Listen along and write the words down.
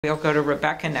We'll go to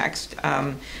Rebecca next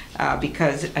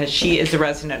because she is a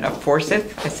resident of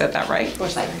Forsyth. I said that right?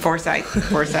 Forsyth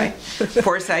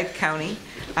County.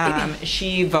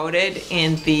 She voted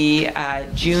in the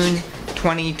June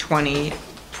 2020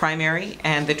 primary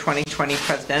and the 2020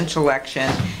 presidential election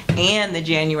and the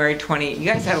January 20, you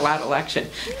guys had a lot of election,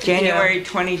 January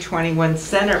 2021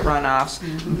 Senate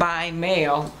runoffs by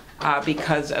mail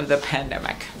because of the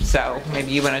pandemic. So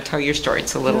maybe you want to tell your story.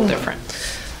 It's a little different.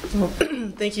 Well,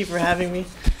 thank you for having me.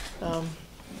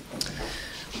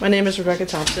 My name is Rebecca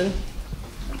Thompson.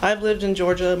 I've lived in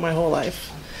Georgia my whole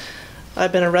life.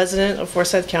 I've been a resident of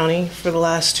Forsyth County for the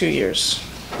last 2 years.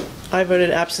 I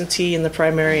voted absentee in the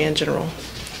primary and general.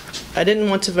 I didn't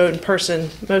want to vote in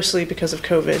person, mostly because of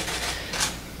COVID,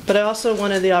 but I also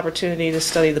wanted the opportunity to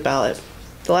study the ballot.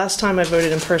 The last time I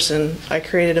voted in person, I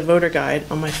created a voter guide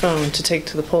on my phone to take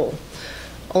to the poll,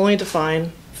 only to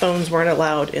find phones weren't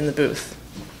allowed in the booth.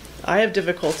 I have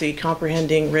difficulty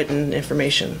comprehending written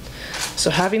information,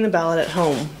 so having the ballot at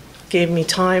home gave me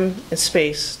time and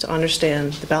space to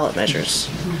understand the ballot measures,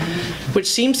 which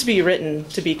seems to be written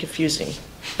to be confusing,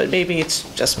 but maybe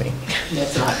it's just me.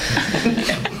 It's not.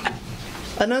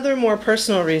 Another more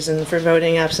personal reason for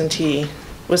voting absentee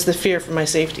was the fear for my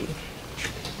safety.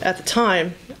 At the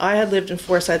time, I had lived in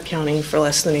Forsyth County for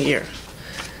less than a year.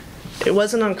 It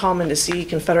wasn't uncommon to see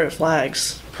Confederate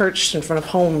flags perched in front of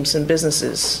homes and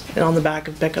businesses and on the back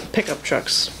of pickup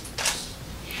trucks.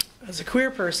 As a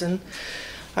queer person,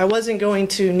 I wasn't going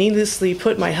to needlessly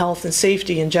put my health and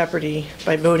safety in jeopardy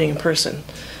by voting in person,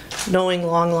 knowing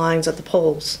long lines at the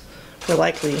polls were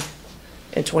likely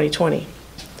in 2020.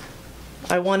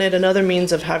 I wanted another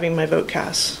means of having my vote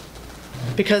cast,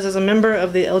 because as a member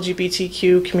of the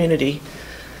LGBTQ community,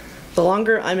 the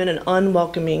longer I'm in an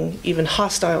unwelcoming, even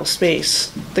hostile space,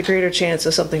 the greater chance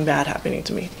of something bad happening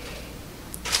to me.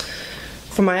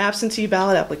 For my absentee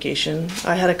ballot application,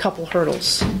 I had a couple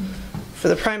hurdles. For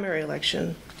the primary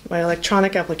election, my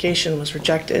electronic application was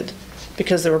rejected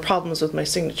because there were problems with my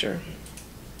signature.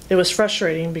 It was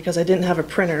frustrating because I didn't have a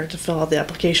printer to fill out the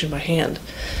application by hand.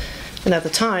 And at the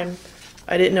time,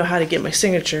 I didn't know how to get my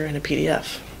signature in a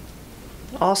PDF.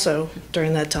 Also,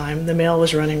 during that time, the mail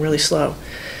was running really slow,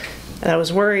 and I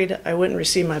was worried I wouldn't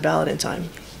receive my ballot in time.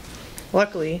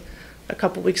 Luckily, a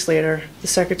couple weeks later, the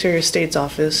Secretary of State's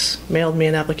office mailed me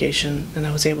an application, and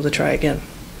I was able to try again.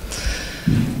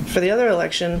 For the other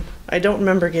election, I don't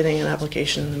remember getting an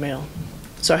application in the mail,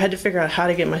 so I had to figure out how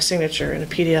to get my signature in a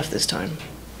PDF this time.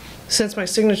 Since my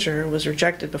signature was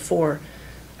rejected before,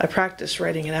 I practiced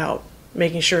writing it out,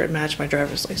 making sure it matched my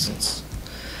driver's license.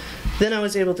 Then I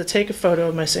was able to take a photo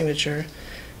of my signature,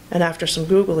 and after some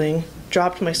Googling,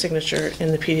 dropped my signature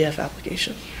in the PDF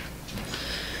application.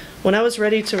 When I was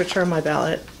ready to return my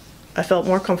ballot, I felt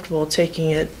more comfortable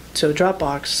taking it to a drop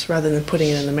box rather than putting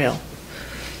it in the mail.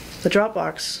 The drop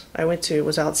box I went to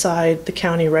was outside the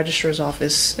county registrar's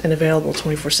office and available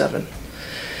 24/7.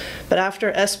 But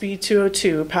after SB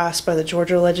 202 passed by the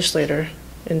Georgia legislature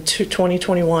in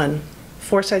 2021,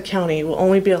 Forsyth County will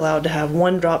only be allowed to have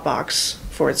one drop box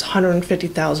for its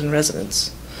 150,000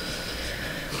 residents.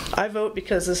 I vote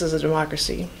because this is a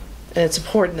democracy, and it's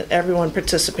important that everyone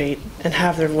participate and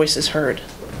have their voices heard.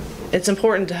 It's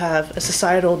important to have a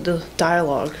societal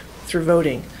dialogue through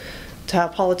voting, to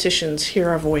have politicians hear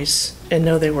our voice and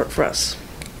know they work for us.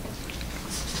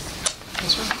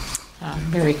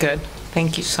 Very good.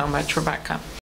 Thank you so much, Rebecca.